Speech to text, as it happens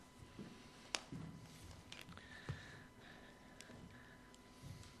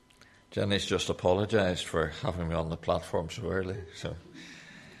Jenny's just apologised for having me on the platform so early, so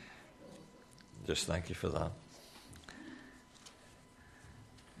just thank you for that.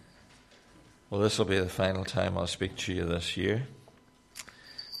 Well, this will be the final time I'll speak to you this year.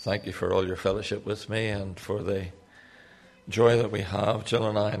 Thank you for all your fellowship with me and for the joy that we have, Jill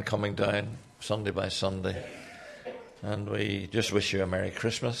and I, in coming down Sunday by Sunday. And we just wish you a Merry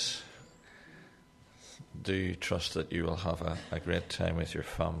Christmas. Do trust that you will have a great time with your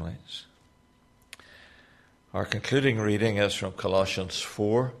families. Our concluding reading is from Colossians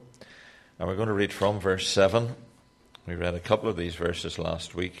 4, and we're going to read from verse 7. We read a couple of these verses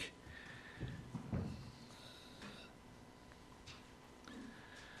last week.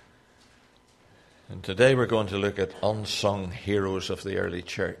 And today we're going to look at unsung heroes of the early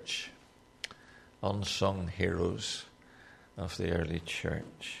church. Unsung heroes of the early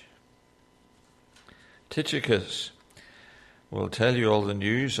church. Tychicus will tell you all the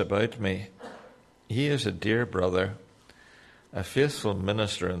news about me. He is a dear brother, a faithful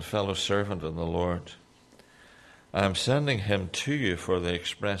minister and fellow servant in the Lord. I am sending him to you for the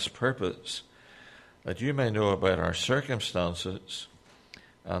express purpose that you may know about our circumstances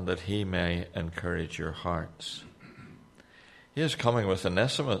and that he may encourage your hearts. He is coming with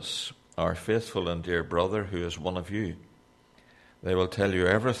Onesimus, our faithful and dear brother, who is one of you. They will tell you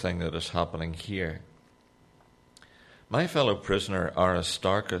everything that is happening here. My fellow prisoner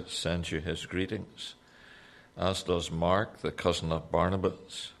Aristarchus sends you his greetings, as does Mark, the cousin of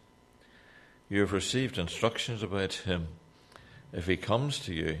Barnabas. You have received instructions about him. If he comes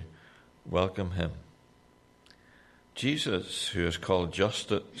to you, welcome him. Jesus, who is called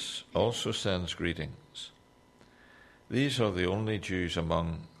Justus, also sends greetings. These are the only Jews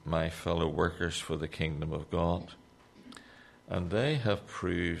among my fellow workers for the kingdom of God, and they have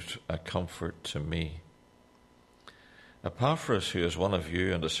proved a comfort to me. Epaphras, who is one of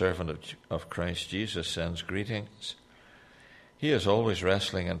you and a servant of Christ Jesus, sends greetings. He is always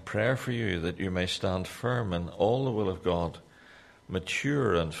wrestling in prayer for you, that you may stand firm in all the will of God,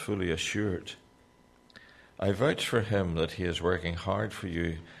 mature and fully assured. I vouch for him that he is working hard for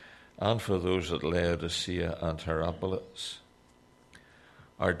you and for those at Laodicea and Hierapolis.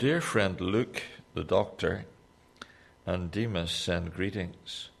 Our dear friend Luke, the doctor, and Demas send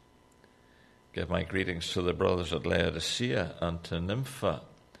greetings. Give my greetings to the brothers at Laodicea and to Nympha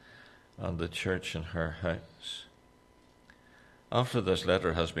and the church in her house. After this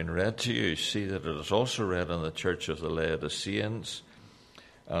letter has been read to you, see that it is also read in the church of the Laodiceans,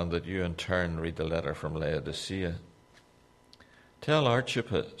 and that you in turn read the letter from Laodicea. Tell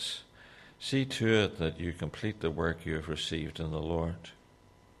Archippus, see to it that you complete the work you have received in the Lord.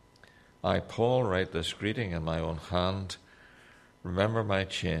 I, Paul, write this greeting in my own hand. Remember my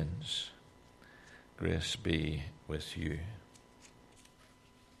chains. Grace be with you.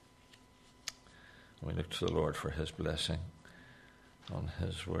 We look to the Lord for his blessing on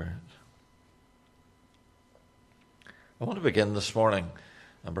his word. I want to begin this morning,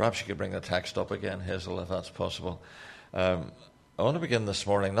 and perhaps you could bring the text up again, Hazel, if that's possible. I want to begin this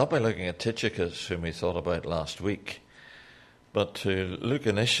morning not by looking at Tychicus, whom we thought about last week, but to look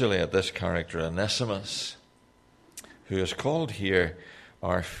initially at this character, Onesimus, who is called here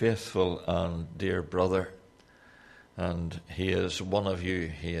our faithful and dear brother. And he is one of you.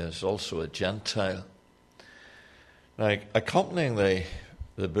 He is also a Gentile. Now, accompanying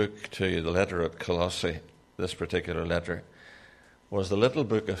the book to the letter at Colossae, this particular letter, was the little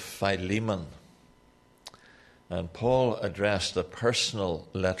book of Philemon. And Paul addressed a personal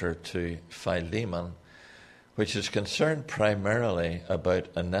letter to Philemon, which is concerned primarily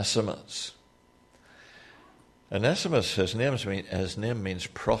about Onesimus. Onesimus, his name means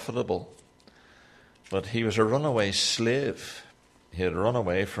profitable, but he was a runaway slave. He had run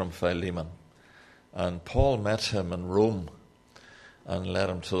away from Philemon, and Paul met him in Rome and led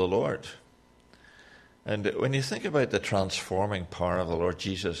him to the Lord. And when you think about the transforming power of the Lord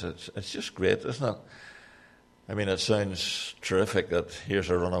Jesus, it's just great, isn't it? I mean, it sounds terrific that here's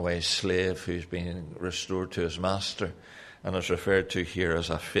a runaway slave who's been restored to his master and is referred to here as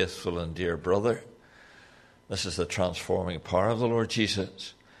a faithful and dear brother. This is the transforming power of the Lord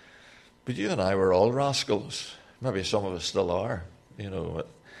Jesus. But you and I were all rascals. Maybe some of us still are.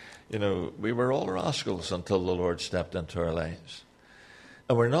 We were all rascals until the Lord stepped into our lives.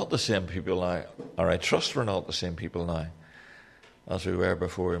 And we're not the same people now, or I trust we're not the same people now as we were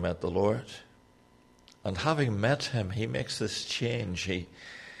before we met the Lord. And having met him, he makes this change.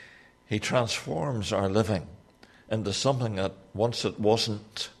 He transforms our living into something that once it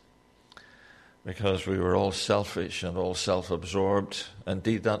wasn't, because we were all selfish and all self-absorbed.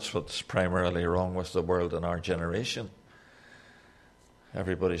 Indeed, that's what's primarily wrong with the world in our generation.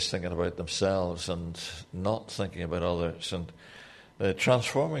 everybody's thinking about themselves and not thinking about others. And the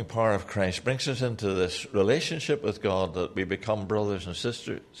transforming power of Christ brings us into this relationship with God that we become brothers and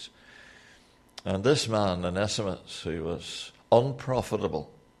sisters. And this man, Onesimus, who was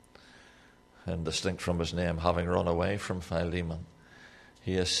unprofitable, and distinct from his name, having run away from Philemon,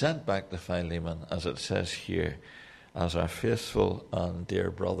 he is sent back to Philemon, as it says here, as our faithful and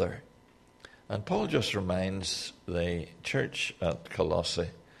dear brother. And Paul just reminds the church at Colossae,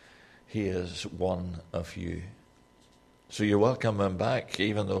 he is one of you. So you welcome him back,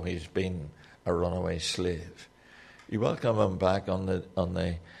 even though he's been a runaway slave. You welcome him back on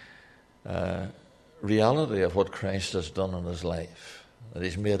the reality of what Christ has done in his life, that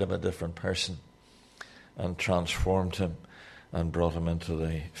he's made him a different person and transformed him and brought him into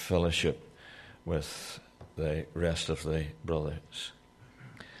the fellowship with the rest of the brothers.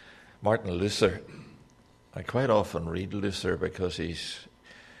 Martin Luther, I quite often read Luther because he's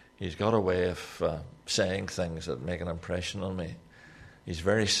got a way of saying things that make an impression on me. He's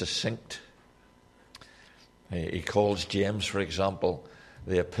very succinct. He calls James, for example,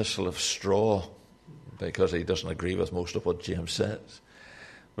 the epistle of straw, because he doesn't agree with most of what James says.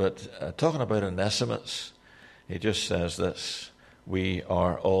 But talking about Onesimus, he just says this: we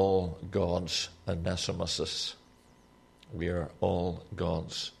are all God's Onesimuses. We are all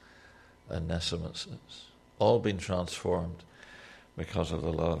God's Onesimuses. All been transformed because of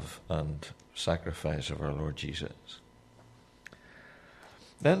the love and sacrifice of our Lord Jesus.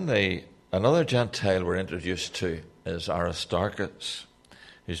 Then another Gentile we're introduced to is Aristarchus,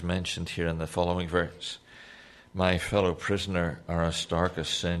 who's mentioned here in the following verse. My fellow prisoner Aristarchus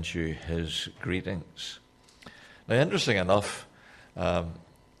sends you his greetings. Now, interesting enough,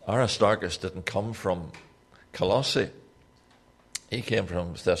 Aristarchus didn't come from Colossae. He came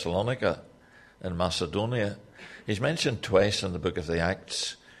from Thessalonica in Macedonia. He's mentioned twice in the book of the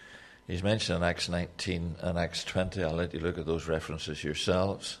Acts. He's mentioned in Acts 19 and Acts 20. I'll let you look at those references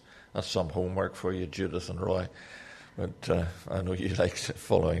yourselves. That's some homework for you, Judith and Roy. But I know you like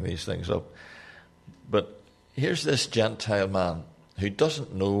following these things up. But here's this Gentile man who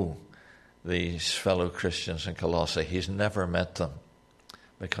doesn't know these fellow Christians in Colossae. He's never met them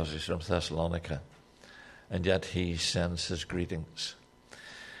because he's from Thessalonica. And yet he sends his greetings.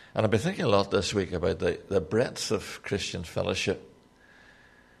 And I've been thinking a lot this week about the breadth of Christian fellowship.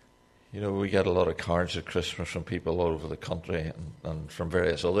 You know, we get a lot of cards at Christmas from people all over the country and from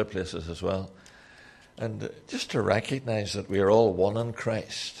various other places as well. And just to recognize that we are all one in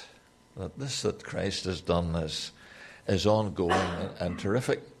Christ, that this that Christ has done is ongoing and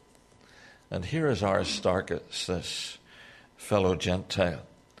terrific. And here is Aristarchus, this fellow Gentile,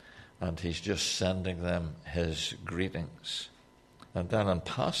 and he's just sending them his greetings. And then in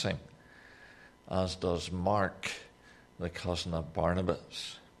passing, as does Mark, the cousin of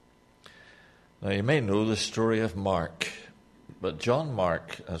Barnabas. Now you may know the story of Mark, but John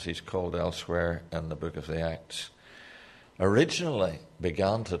Mark, as he's called elsewhere in the book of the Acts, originally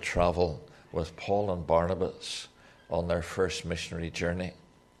began to travel with Paul and Barnabas on their first missionary journey.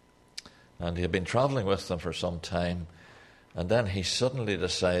 And he had been traveling with them for some time, and then he suddenly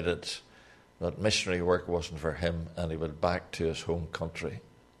decided that missionary work wasn't for him, and he went back to his home country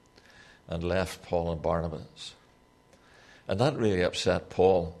and left Paul and Barnabas. And that really upset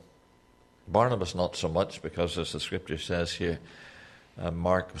Paul. Barnabas not so much, because as the scripture says here,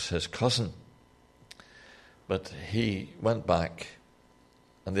 Mark was his cousin. But he went back,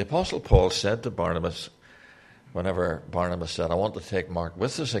 and the Apostle Paul said to Barnabas, whenever Barnabas said, I want to take Mark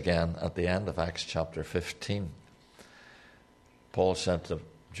with us again, at the end of Acts chapter 15, Paul said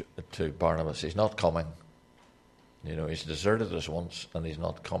to Barnabas, he's not coming. You know, he's deserted us once and he's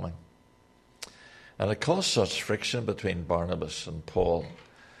not coming. And it caused such friction between Barnabas and Paul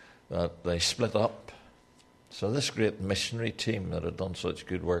that they split up. So this great missionary team that had done such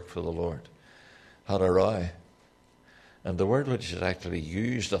good work for the Lord had a row. And the word which is actually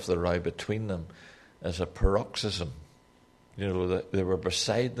used of the row between them is a paroxysm. You know, they were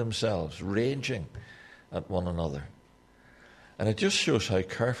beside themselves, raging at one another. And it just shows how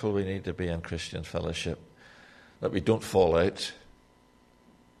careful we need to be in Christian fellowship, that we don't fall out,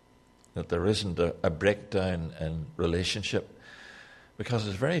 that there isn't a breakdown in relationship, because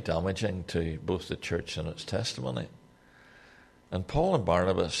it's very damaging to both the church and its testimony. And Paul and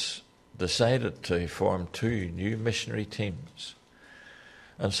Barnabas decided to form two new missionary teams.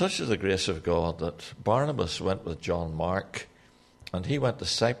 And such is the grace of God that Barnabas went with John Mark, and he went to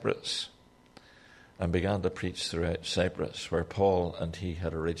Cyprus and began to preach throughout Cyprus, where Paul and he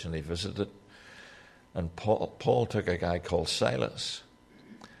had originally visited. And Paul took a guy called Silas,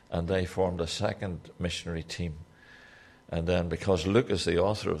 and they formed a second missionary team And then because Luke is the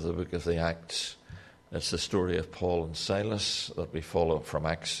author of the book of the Acts, it's the story of Paul and Silas that we follow from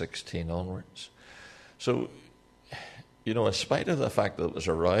Acts 16 onwards. So, in spite of the fact that there was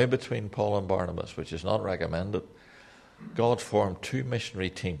a row between Paul and Barnabas, which is not recommended, God formed two missionary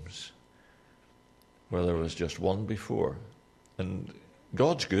teams where there was just one before. And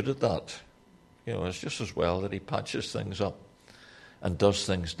God's good at that. It's just as well that he patches things up and does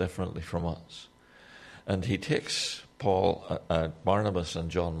things differently from us. And he takes Barnabas and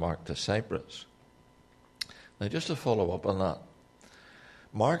John Mark to Cyprus. Now, just to follow up on that,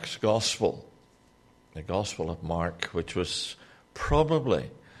 Mark's Gospel, the Gospel of Mark, which was probably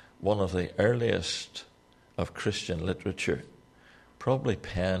one of the earliest of Christian literature, probably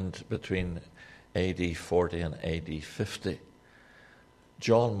penned between AD 40 and AD 50.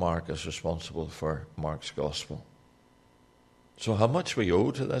 John Mark is responsible for Mark's Gospel. So how much we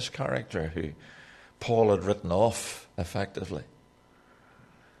owe to this character who Paul had written off effectively.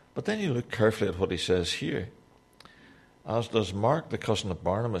 But then you look carefully at what he says here. As does Mark, the cousin of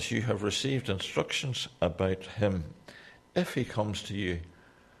Barnabas, you have received instructions about him. If he comes to you,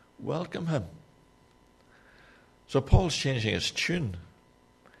 welcome him. So Paul's changing his tune.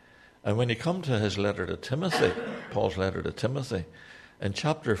 And when you come to his letter to Timothy, Paul's letter to Timothy, in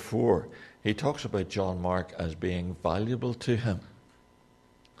chapter 4, he talks about John Mark as being valuable to him.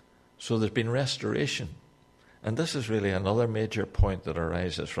 So there's been restoration. And this is really another major point that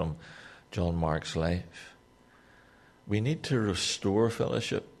arises from John Mark's life. We need to restore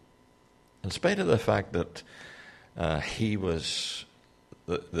fellowship. In spite of the fact that he was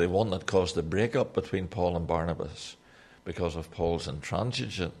the one that caused the breakup between Paul and Barnabas because of Paul's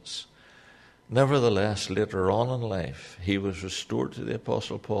intransigence, nevertheless, later on in life, he was restored to the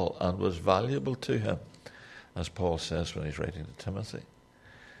Apostle Paul and was valuable to him, as Paul says when he's writing to Timothy.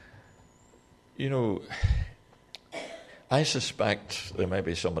 I suspect there may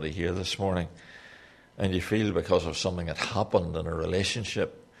be somebody here this morning and you feel because of something that happened in a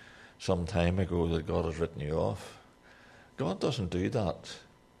relationship some time ago that God has written you off. God doesn't do that.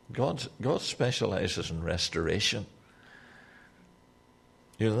 God specializes in restoration.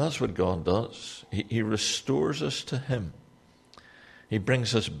 That's what God does. He restores us to him. He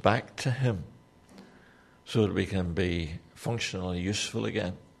brings us back to him so that we can be functionally useful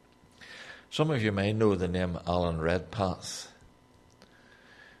again. Some of you may know the name Alan Redpath.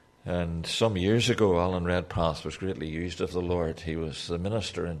 And some years ago, Alan Redpath was greatly used of the Lord. He was the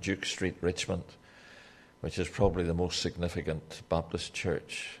minister in Duke Street, Richmond, which is probably the most significant Baptist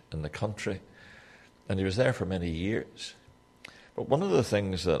church in the country. And he was there for many years. But one of the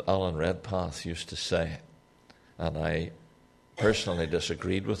things that Alan Redpath used to say, and I personally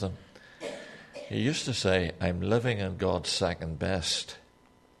disagreed with him, he used to say, I'm living in God's second best.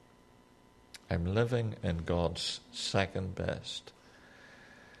 I'm living in God's second best.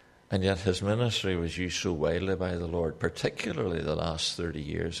 And yet his ministry was used so widely by the Lord, particularly the last 30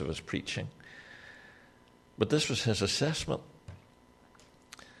 years of his preaching. But this was his assessment.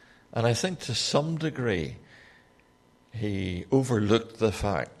 And I think to some degree he overlooked the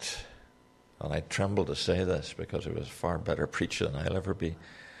fact, and I tremble to say this because he was a far better preacher than I'll ever be,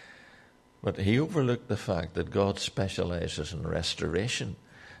 but he overlooked the fact that God specializes in restoration,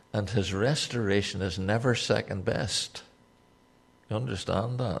 and his restoration is never second best. You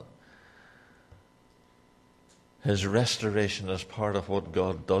understand that? His restoration is part of what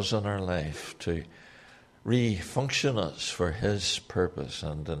God does in our life to re-function us for his purpose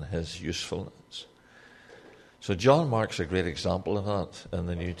and in his usefulness. So John Mark's a great example of that in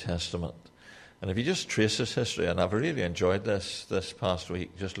the New Testament. And if you just trace his history, and I've really enjoyed this past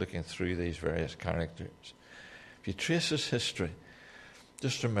week, just looking through these various characters. If you trace his history,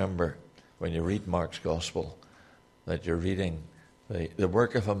 just remember when you read Mark's Gospel that you're reading the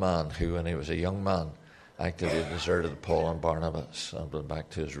work of a man who, when he was a young man, actively deserted Paul and Barnabas and went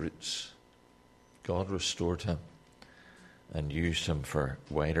back to his roots. God restored him and used him for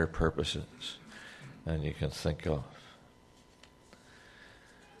wider purposes than you can think of.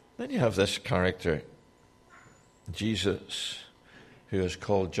 Then you have this character, Jesus, who is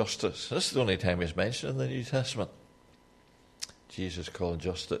called Justus. This is the only time he's mentioned in the New Testament. Jesus called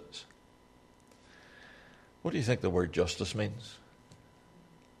Justus. What do you think the word justice means?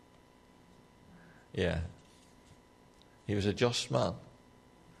 Yeah. He was a just man.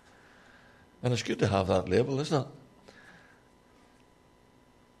 And it's good to have that label, isn't it?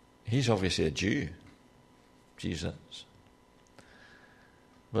 He's obviously a Jew, Jesus,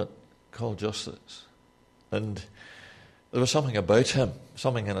 but called Justus. And there was something about him,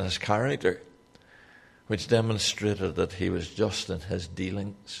 something in his character, which demonstrated that he was just in his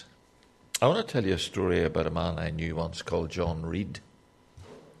dealings. I want to tell you a story about a man I knew once called John Reed.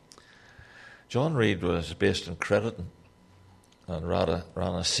 John Reed was based in Crediton and ran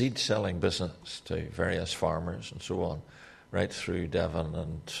a seed-selling business to various farmers and so on, right through Devon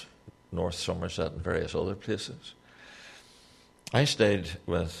and North Somerset and various other places. I stayed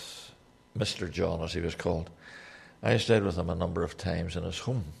with Mr. John, as he was called. I stayed with him a number of times in his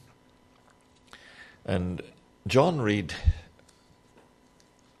home. And John Reed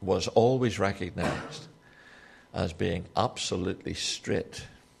was always recognised as being absolutely straight.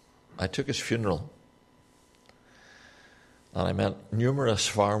 I took his funeral, and I met numerous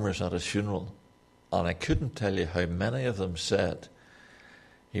farmers at his funeral, and I couldn't tell you how many of them said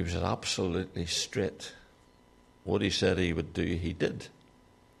he was absolutely straight. What he said he would do, he did.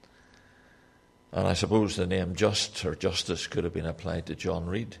 And I suppose the name Just or Justice could have been applied to John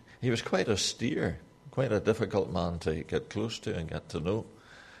Reed. He was quite austere, quite a difficult man to get close to and get to know.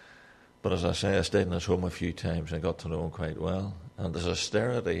 But as I say, I stayed in his home a few times and got to know him quite well. And his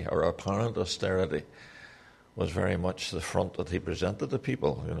austerity, or apparent austerity, was very much the front that he presented to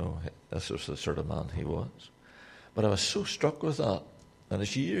people. You know, this was the sort of man he was. But I was so struck with that. And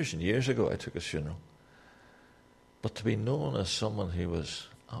it's years and years ago I took his funeral. But to be known as someone who was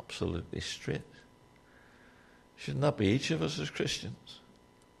absolutely straight, shouldn't that be each of us as Christians?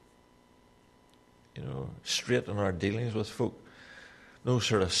 You know, straight in our dealings with folk. No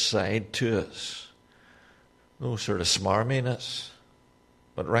sort of side to us. No sort of smarminess.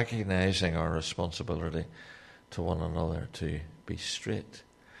 But recognising our responsibility to one another to be straight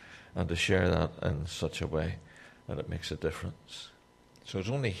and to share that in such a way that it makes a difference. So it's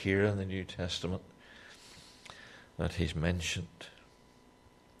only here in the New Testament that he's mentioned.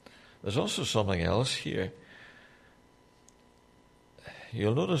 There's also something else here.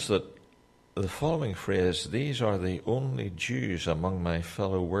 You'll notice that the following phrase, "These are the only Jews among my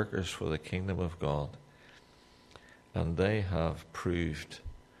fellow workers for the kingdom of God, and they have proved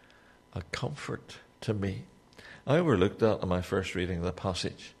a comfort to me." I overlooked that in my first reading of the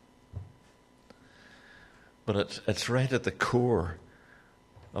passage. But it's right at the core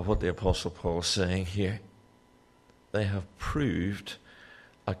of what the Apostle Paul is saying here. They have proved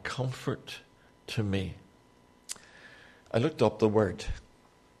a comfort to me. I looked up the word.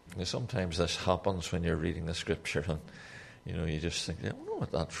 Now, sometimes this happens when you're reading the scripture and, you know, you just think, I wonder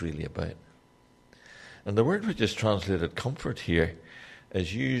what that's really about. And the word which is translated comfort here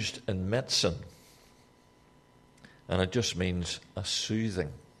is used in medicine. And it just means a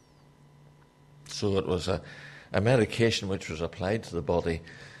soothing. So it was a medication which was applied to the body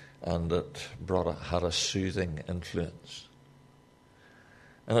and it had a soothing influence.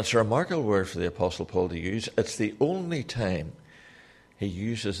 And it's a remarkable word for the Apostle Paul to use. It's the only time he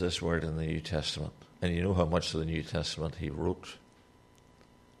uses this word in the New Testament. And you know how much of the New Testament he wrote.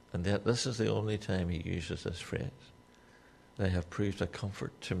 And yet this is the only time he uses this phrase. They have proved a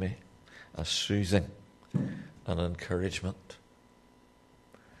comfort to me, a soothing, an encouragement.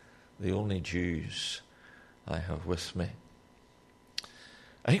 The only Jews I have with me.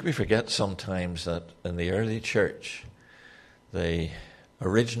 I think we forget sometimes that in the early church, the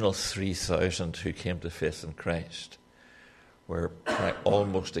original 3,000 who came to faith in Christ were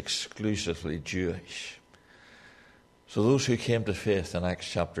almost exclusively Jewish. So those who came to faith in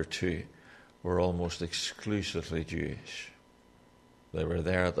Acts chapter 2 were almost exclusively Jewish. They were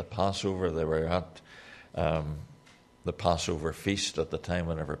there at the Passover. They were at the Passover feast at the time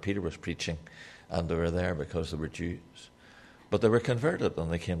whenever Peter was preaching, and they were there because they were Jews. But they were converted when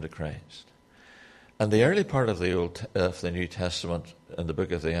they came to Christ. And the early part of the New Testament in the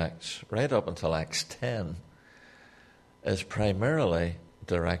book of the Acts, right up until Acts 10, is primarily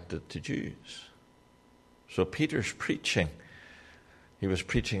directed to Jews. So Peter's preaching, he was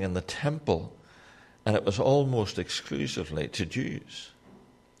preaching in the temple, and it was almost exclusively to Jews.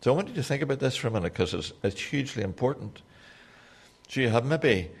 So I want you to think about this for a minute, because it's hugely important. So you have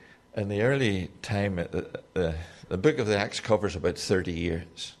maybe, in the early time, the book of the Acts covers about 30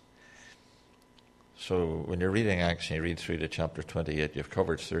 years. So when you're reading Acts and you read through to chapter 28, you've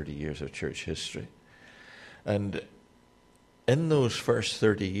covered 30 years of church history. And in those first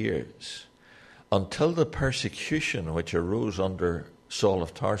 30 years, until the persecution which arose under Saul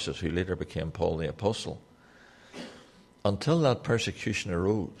of Tarsus, who later became Paul the Apostle, until that persecution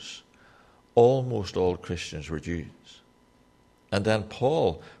arose, almost all Christians were Jews. And then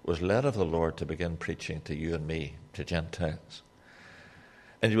Paul was led of the Lord to begin preaching to you and me, to Gentiles.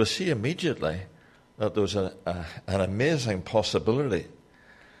 And you will see immediately that there was an amazing possibility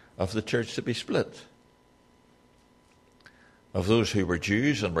of the church to be split. Of those who were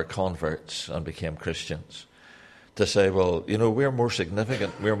Jews and were converts and became Christians, to say, well, we're more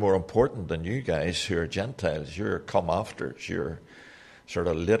significant, we're more important than you guys who are Gentiles. You're come-afters, you're sort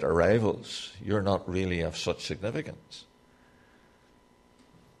of late arrivals. You're not really of such significance.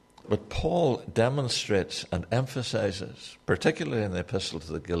 But Paul demonstrates and emphasizes, particularly in the epistle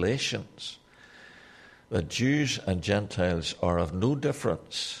to the Galatians, that Jews and Gentiles are of no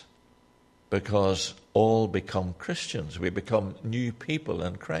difference because all become Christians. We become new people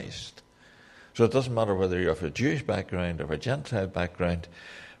in Christ. So it doesn't matter whether you're of a Jewish background or a Gentile background.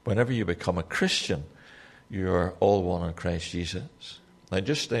 Whenever you become a Christian, you're all one in Christ Jesus. Now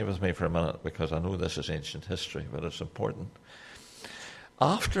just stay with me for a minute, because I know this is ancient history, but it's important.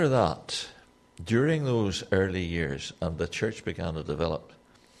 After that, during those early years, and the church began to develop,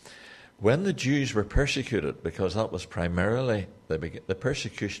 when the Jews were persecuted, because that was primarily, the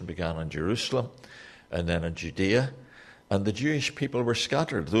persecution began in Jerusalem and then in Judea, and the Jewish people were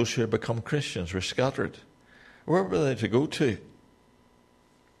scattered. Those who had become Christians were scattered. Where were they to go to?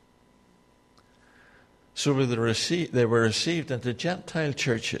 So they were received into Gentile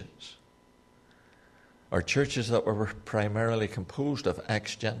churches, or churches that were primarily composed of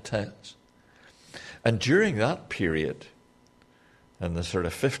ex-Gentiles. And during that period, in the sort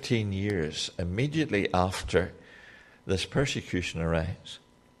of 15 years immediately after this persecution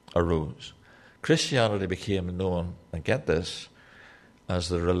arose, Christianity became known, and get this, as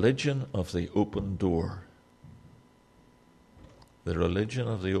the religion of the open door. The religion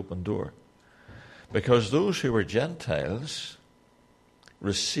of the open door. Because those who were Gentiles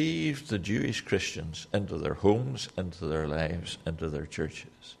received the Jewish Christians into their homes, into their lives, into their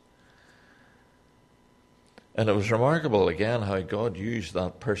churches. And it was remarkable, again, how God used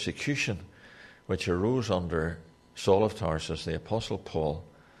that persecution which arose under Saul of Tarsus, the Apostle Paul,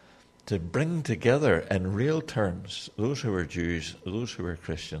 to bring together in real terms those who were Jews, those who were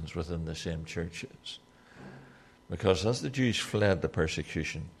Christians within the same churches. Because as the Jews fled the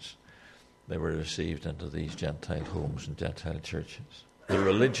persecutions, they were received into these Gentile homes and Gentile churches. The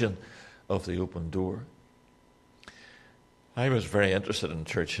religion of the open door. I was very interested in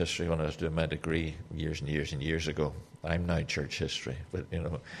church history when I was doing my degree years and years and years ago. I'm now church history, but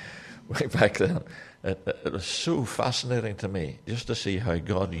way back then, it was so fascinating to me just to see how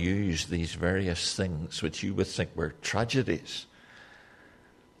God used these various things which you would think were tragedies.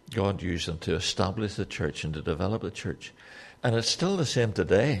 God used them to establish the church and to develop the church. And it's still the same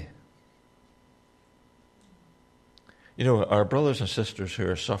today. Our brothers and sisters who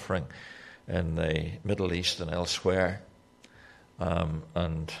are suffering in the Middle East and elsewhere,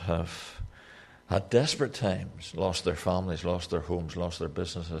 and have had desperate times, lost their families, lost their homes, lost their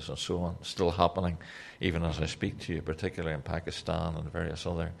businesses, and so on. Still happening, even as I speak to you, particularly in Pakistan and various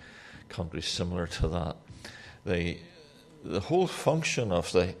other countries similar to that. The whole function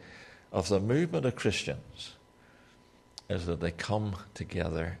of the movement of Christians is that they come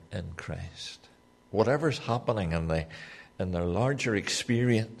together in Christ. Whatever's happening in their larger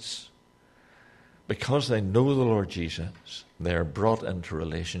experience, because they know the Lord Jesus, they are brought into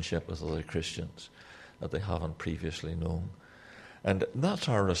relationship with other Christians that they haven't previously known. And that's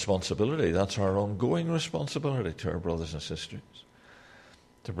our responsibility. That's our ongoing responsibility to our brothers and sisters,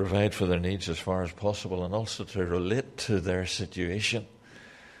 to provide for their needs as far as possible, and also to relate to their situation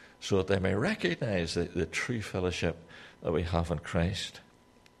so that they may recognize the true fellowship that we have in Christ.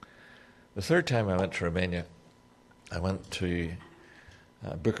 The third time I went to Romania, I went to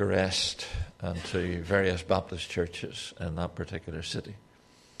Bucharest and to various Baptist churches in that particular city.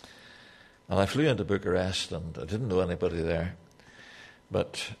 And I flew into Bucharest, and I didn't know anybody there.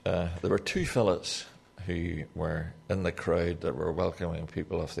 But there were two fellows who were in the crowd that were welcoming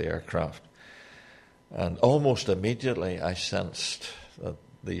people off the aircraft. And almost immediately I sensed that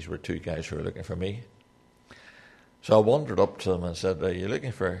these were two guys who were looking for me. So I wandered up to them and said, "Are you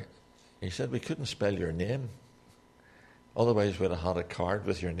looking for..." He said, "We couldn't spell your name. Otherwise we'd have had a card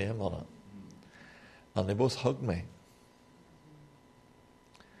with your name on it." And they both hugged me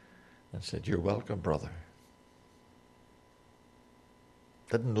and said, "You're welcome, brother."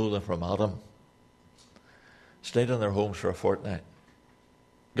 Didn't know them from Adam. Stayed in their homes for a fortnight.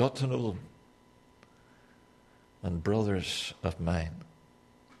 Got to know them. And brothers of mine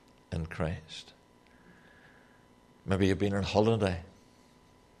in Christ. Maybe you've been on holiday.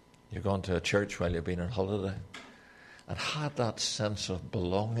 You've gone to a church while you've been on holiday and had that sense of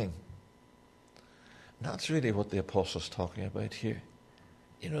belonging. And that's really what the apostle's talking about here.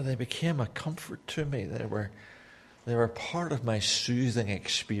 They became a comfort to me. They were part of my soothing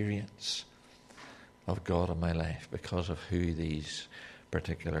experience of God in my life because of who these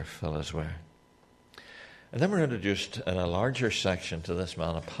particular fellows were. And then we're introduced in a larger section to this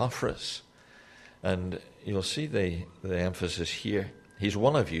man Epaphras. And you'll see the emphasis here. He's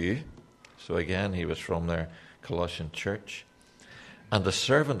one of you. So again, he was from their Colossian church. And the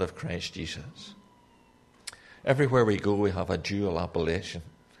servant of Christ Jesus. Everywhere we go, we have a dual appellation.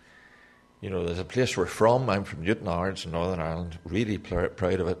 You know, there's a place we're from. I'm from Newtownards in Northern Ireland. Really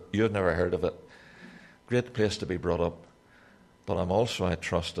proud of it. You've never heard of it. Great place to be brought up. But I'm also, I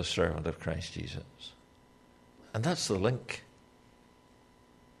trust, a servant of Christ Jesus. And that's the link.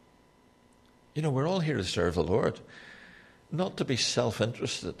 You know, we're all here to serve the Lord, not to be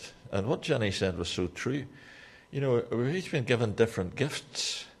self-interested. And what Jenny said was so true. You know, we've each been given different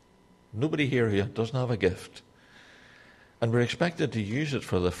gifts. Nobody here doesn't have a gift. And we're expected to use it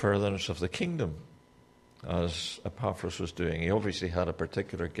for the furtherance of the kingdom, as Epaphras was doing. He obviously had a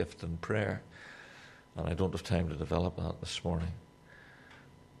particular gift in prayer, and I don't have time to develop that this morning.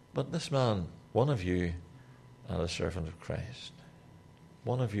 But this man, one of you, and a servant of Christ.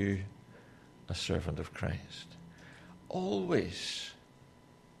 One of you, a servant of Christ. Always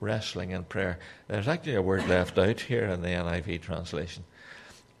wrestling in prayer. There's actually a word left out here in the NIV translation.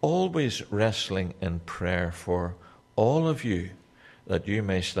 Always wrestling in prayer for all of you, that you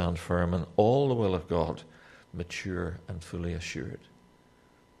may stand firm in all the will of God, mature and fully assured.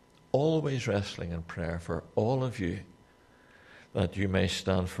 Always wrestling in prayer for all of you, that you may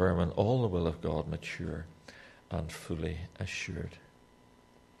stand firm in all the will of God, mature and fully assured.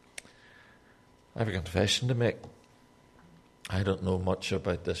 I have a confession to make. I don't know much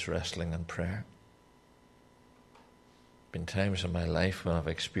about this wrestling in prayer. Been times in my life when I've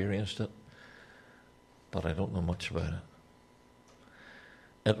experienced it, but I don't know much about it.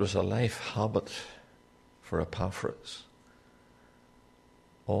 It was a life habit for Epaphras.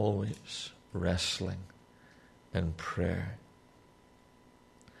 Always wrestling in prayer.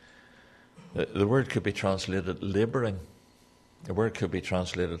 The word could be translated laboring. The word could be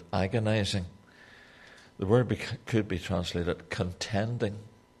translated agonizing. The word could be translated contending.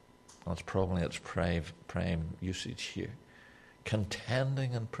 That's probably its prime usage here.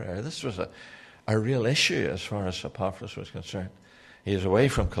 Contending in prayer. This was a real issue as far as Epaphras was concerned. He was away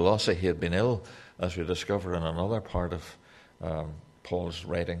from Colossae. He had been ill, as we discover in another part of Paul's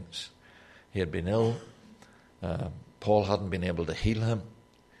writings. He had been ill. Paul hadn't been able to heal him.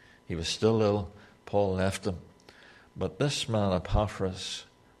 He was still ill. Paul left him. But this man, Epaphras,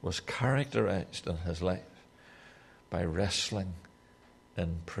 was characterized in his life by wrestling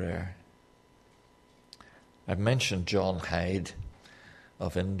in prayer. I've mentioned John Hyde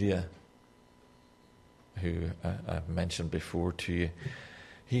of India, who I've mentioned before to you.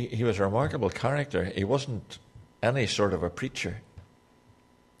 He was a remarkable character. He wasn't any sort of a preacher.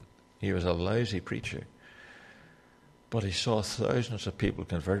 He was a lousy preacher. But he saw thousands of people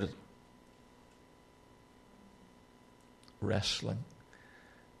converted. Wrestling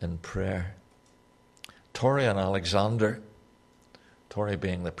in prayer. Torrey and Alexander, Torrey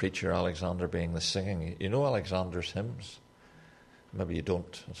being the preacher, Alexander being the singing. You know Alexander's hymns? Maybe you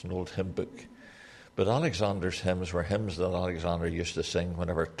don't. It's an old hymn book. But Alexander's hymns were hymns that Alexander used to sing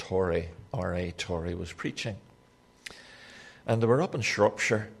whenever Torrey, R.A. Torrey, was preaching. And they were up in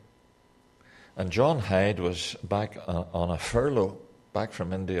Shropshire. And John Hyde was back on a furlough, back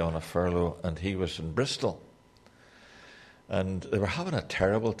from India on a furlough, and he was in Bristol. And they were having a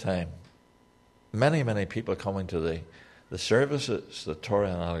terrible time. Many, many people coming to the services that Torrey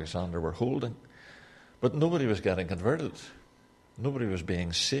and Alexander were holding. But nobody was getting converted. Nobody was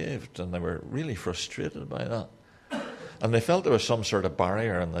being saved, and they were really frustrated by that. And they felt there was some sort of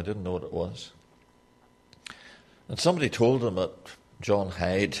barrier, and they didn't know what it was. And somebody told them that John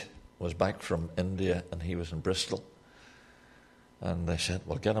Hyde was back from India, and he was in Bristol. And they said,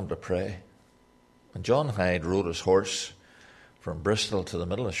 well, get him to pray. And John Hyde rode his horse from Bristol to the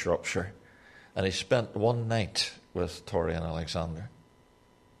middle of Shropshire, and he spent one night with Torrey and Alexander.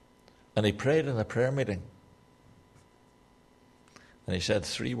 And he prayed in a prayer meeting. And he said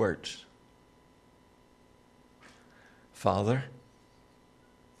 3 words. Father.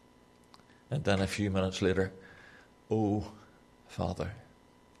 And then a few minutes later, oh, Father.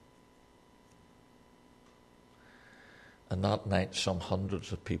 And that night, some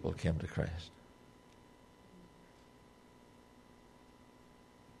hundreds of people came to Christ.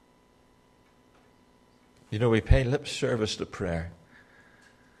 You know, we pay lip service to prayer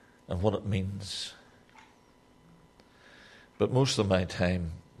and what it means. But most of my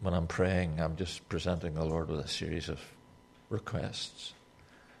time when I'm praying, I'm just presenting the Lord with a series of requests.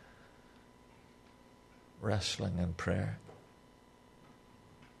 Wrestling in prayer.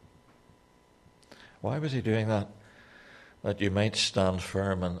 Why was he doing that? That you might stand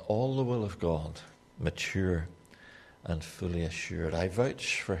firm in all the will of God, mature and fully assured. I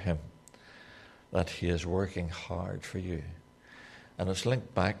vouch for him that he is working hard for you. And it's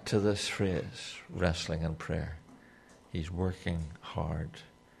linked back to this phrase, wrestling in prayer. He's working hard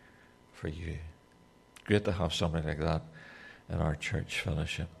for you. Great to have something like that in our church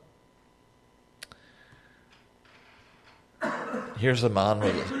fellowship. Here's the man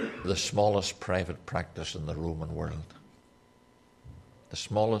with the smallest private practice in the Roman world. The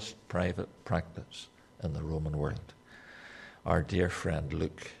smallest private practice in the Roman world. Our dear friend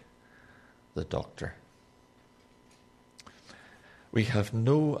Luke, the doctor. We have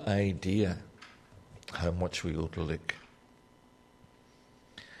no idea how much we owe to Luke.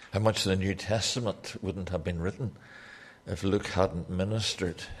 How much the New Testament wouldn't have been written if Luke hadn't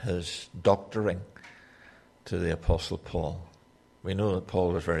ministered his doctoring to the Apostle Paul. We know that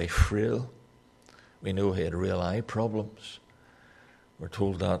Paul was very frail. We know he had real eye problems. We're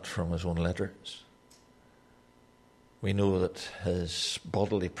told that from his own letters. We know that his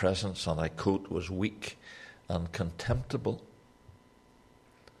bodily presence, and I quote, was weak and contemptible.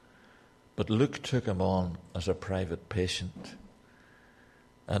 But Luke took him on as a private patient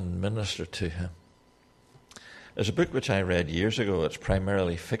and ministered to him. There's a book which I read years ago. It's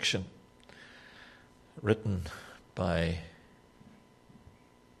primarily fiction, written by,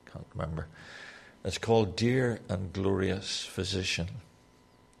 can't remember. It's called Dear and Glorious Physician.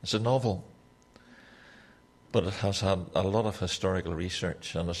 It's a novel, but it has had a lot of historical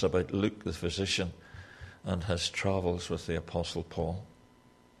research, and it's about Luke the physician and his travels with the Apostle Paul.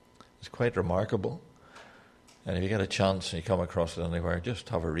 It's quite remarkable. And if you get a chance and you come across it anywhere, just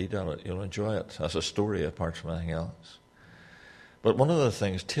have a read of it. You'll enjoy it as a story apart from anything else. But one of the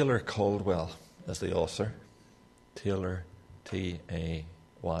things, Taylor Caldwell is the author. Taylor, Taylor,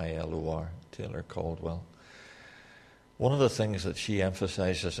 Taylor Caldwell. One of the things that she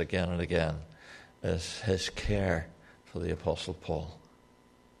emphasizes again and again is his care for the Apostle Paul.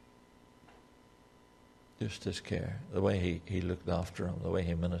 Just his care, the way he looked after him, the way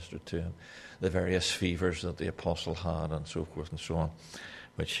he ministered to him, the various fevers that the apostle had, and so forth and so on,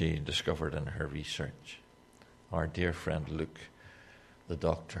 which she discovered in her research. Our dear friend Luke, the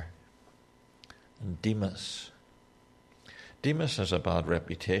doctor. And Demas. Demas has a bad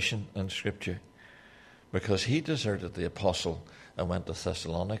reputation in Scripture because he deserted the apostle and went to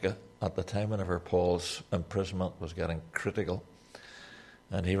Thessalonica at the time whenever Paul's imprisonment was getting critical.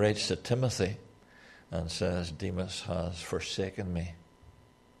 And he writes to Timothy and says, Demas has forsaken me.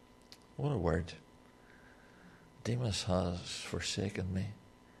 What a word. Demas has forsaken me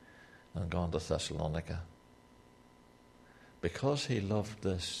and gone to Thessalonica. Because he loved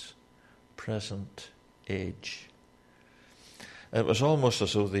this present age. It was almost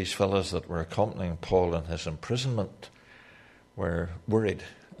as though these fellows that were accompanying Paul in his imprisonment were worried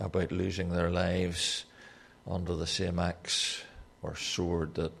about losing their lives under the same axe or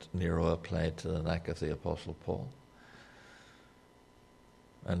sword that Nero applied to the neck of the Apostle Paul.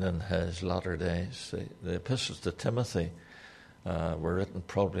 And in his latter days, the epistles to Timothy were written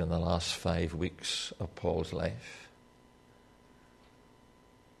probably in the last 5 weeks of Paul's life.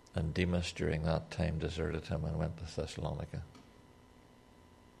 And Demas during that time deserted him and went to Thessalonica.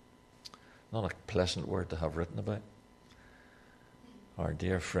 Not a pleasant word to have written about. Our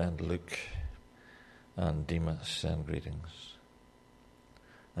dear friend Luke and Demas send greetings.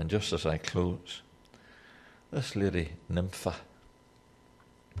 And just as I close, this lady, Nympha.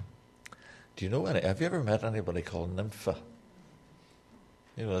 Do you know any? Have you ever met anybody called Nympha?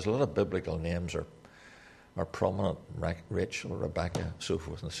 You know, there's a lot of biblical names are prominent, Rachel, Rebecca, so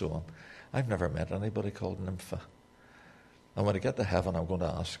forth and so on. I've never met anybody called Nympha. And when I get to heaven, I'm going to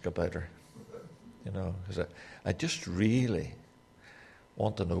ask about her. You know, because I just really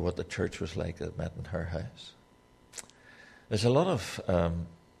want to know what the church was like that met in her house. There's a lot of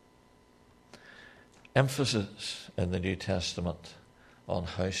emphasis in the New Testament on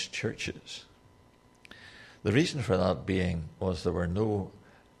house churches. The reason for that being was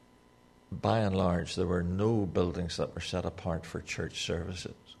by and large, there were no buildings that were set apart for church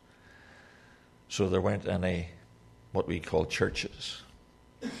services. So there weren't any what we call churches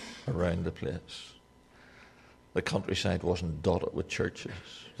around the place. The countryside wasn't dotted with churches.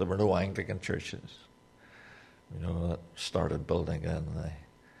 There were no Anglican churches. You know, that started building in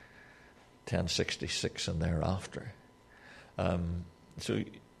 1066 and thereafter. So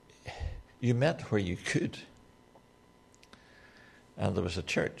you met where you could. And there was a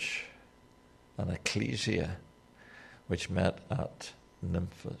church, an ecclesia, which met at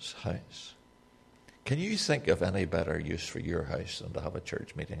Nympha's house. Can you think of any better use for your house than to have a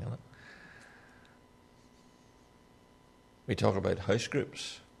church meeting in it? We talk about house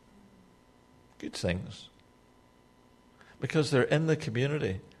groups. Good things. Because they're in the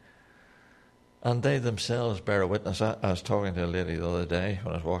community. And they themselves bear witness. I was talking to a lady the other day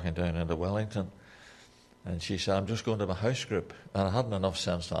when I was walking down into Wellington, and she said, I'm just going to my house group. And I hadn't enough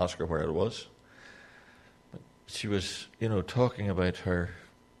sense to ask her where it was. But she was, talking about her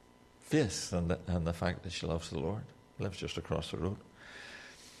faith and the fact that she loves the Lord, lives just across the road.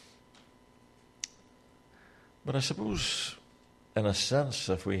 But I suppose, in a sense,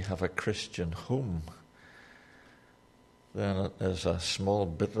 if we have a Christian home, then it is a small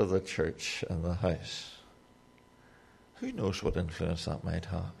bit of the church in the house. Who knows what influence that might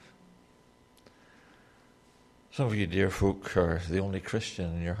have? Some of you dear folk are the only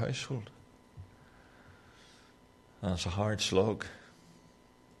Christian in your household. And it's a hard slog.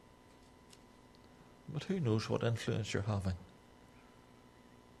 But who knows what influence you're having?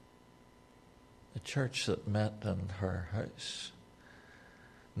 The church that met in her house,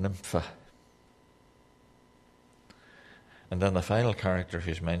 Nympha. And then the final character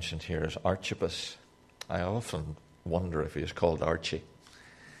who's mentioned here is Archippus. I often wonder if he was called Archie.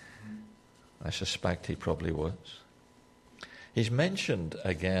 I suspect he probably was. He's mentioned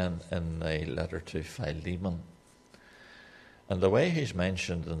again in the letter to Philemon. And the way he's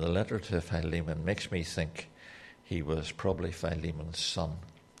mentioned in the letter to Philemon makes me think he was probably Philemon's son.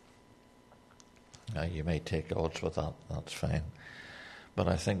 Now, you may take odds with that, that's fine. But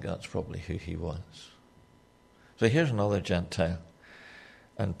I think that's probably who he was. So here's another Gentile.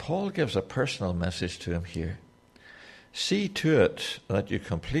 And Paul gives a personal message to him here. See to it that you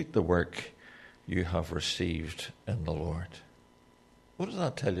complete the work you have received in the Lord. What does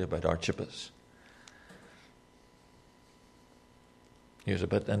that tell you about Archippus? He was a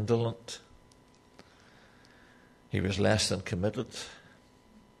bit indolent. He was less than committed.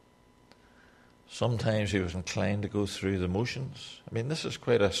 Sometimes he was inclined to go through the motions. I mean, this is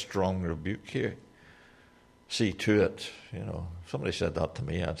quite a strong rebuke here. See to it, Somebody said that to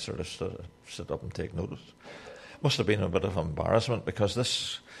me, I'd sort of sit up and take notice. Must have been a bit of embarrassment because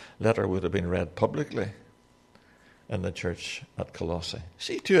this letter would have been read publicly in the church at Colossae.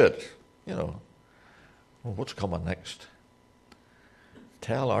 See to it, well, what's coming next?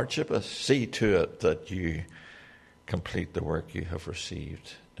 Tell Archippus, see to it that you complete the work you have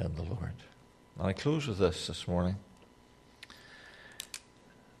received in the Lord. And I close with this morning.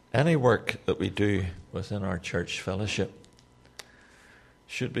 Any work that we do within our church fellowship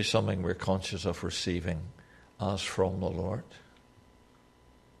should be something we're conscious of receiving as from the Lord.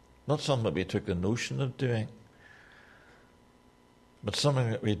 Not something that we took the notion of doing, but something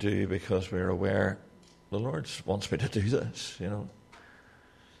that we do because we're aware the Lord wants me to do this,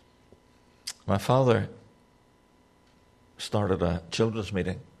 My father started a children's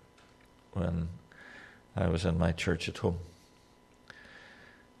meeting when I was in my church at home.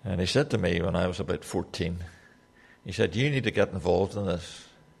 And he said to me when I was about 14, he said, you need to get involved in this.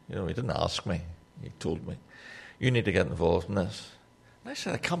 He didn't ask me. He told me, you need to get involved in this. And I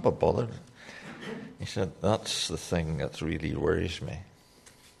said, I can't be bothered. He said, that's the thing that really worries me.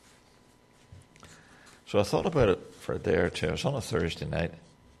 So I thought about it for a day or two. It was on a Thursday night.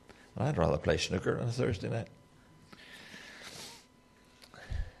 And I'd rather play snooker on a Thursday night.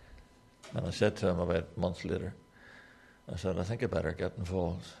 And I said to him about a month later, I said, I think I better get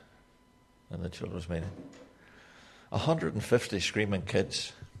involved in the children's meeting. 150 screaming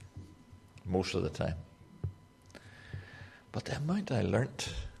kids, most of the time. But the amount I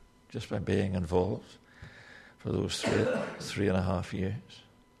learnt just by being involved for those 3.5 years.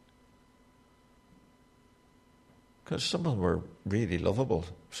 Because some of them were really lovable.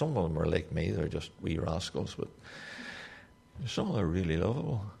 Some of them were like me, they're just wee rascals, but some of them were really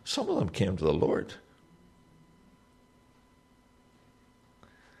lovable. Some of them came to the Lord.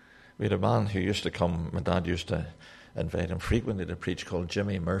 We had a man who used to come, my dad used to invite him frequently to preach, called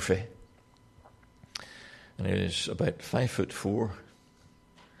Jimmy Murphy. And he was about 5'4".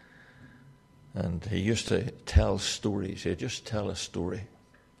 And he used to tell stories. He'd just tell a story.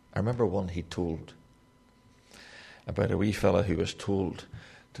 I remember one he told about a wee fella who was told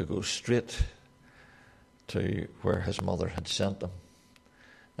to go straight to where his mother had sent him.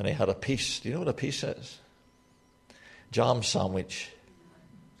 And he had a piece. Do you know what a piece is? Jam sandwich.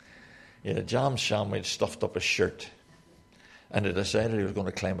 He had a jam sandwich stuffed up his shirt. And he decided he was going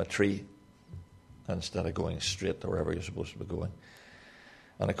to climb a tree instead of going straight to wherever he was supposed to be going.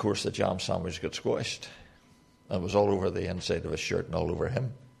 And of course the jam sandwich got squashed. And it was all over the inside of his shirt and all over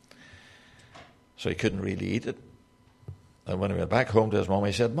him. So he couldn't really eat it. And when he went back home to his mum,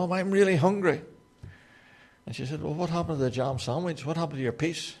 he said, Mum, I'm really hungry. And she said, well, what happened to the jam sandwich? What happened to your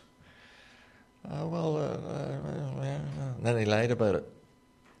piece? And then he lied about it.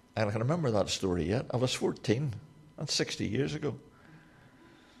 And I can remember that story yet. I was 14. That's 60 years ago.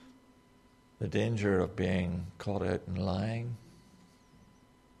 the danger of being caught out in lying.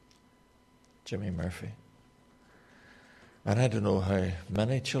 Jimmy Murphy. And I don't know how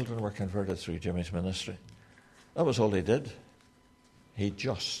many children were converted through Jimmy's ministry. That was all he did. He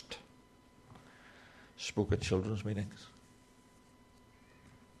just spoke at children's meetings.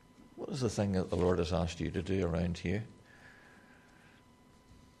 What is the thing that the Lord has asked you to do around here?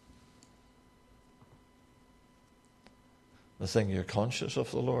 The thing you're conscious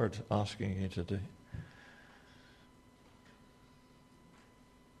of the Lord asking you to do?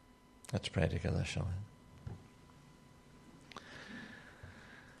 Let's pray together, shall we?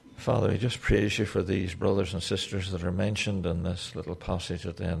 Father, we just praise you for these brothers and sisters that are mentioned in this little passage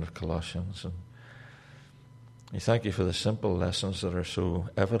at the end of Colossians. And we thank you for the simple lessons that are so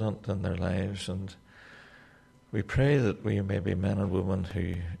evident in their lives. And we pray that we may be men and women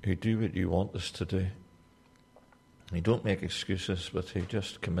who do what you want us to do. We don't make excuses, but who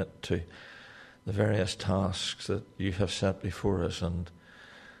just commit to the various tasks that you have set before us and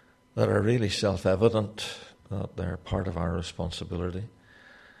that are really self-evident, that they're part of our responsibility.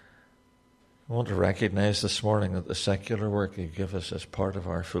 I want to recognize this morning that the secular work you give us is part of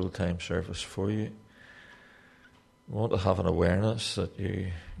our full-time service for you. We want to have an awareness that you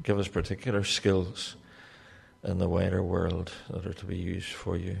give us particular skills in the wider world that are to be used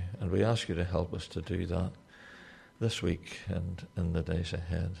for you. And we ask you to help us to do that this week and in the days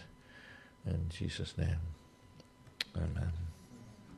ahead. In Jesus' name, amen.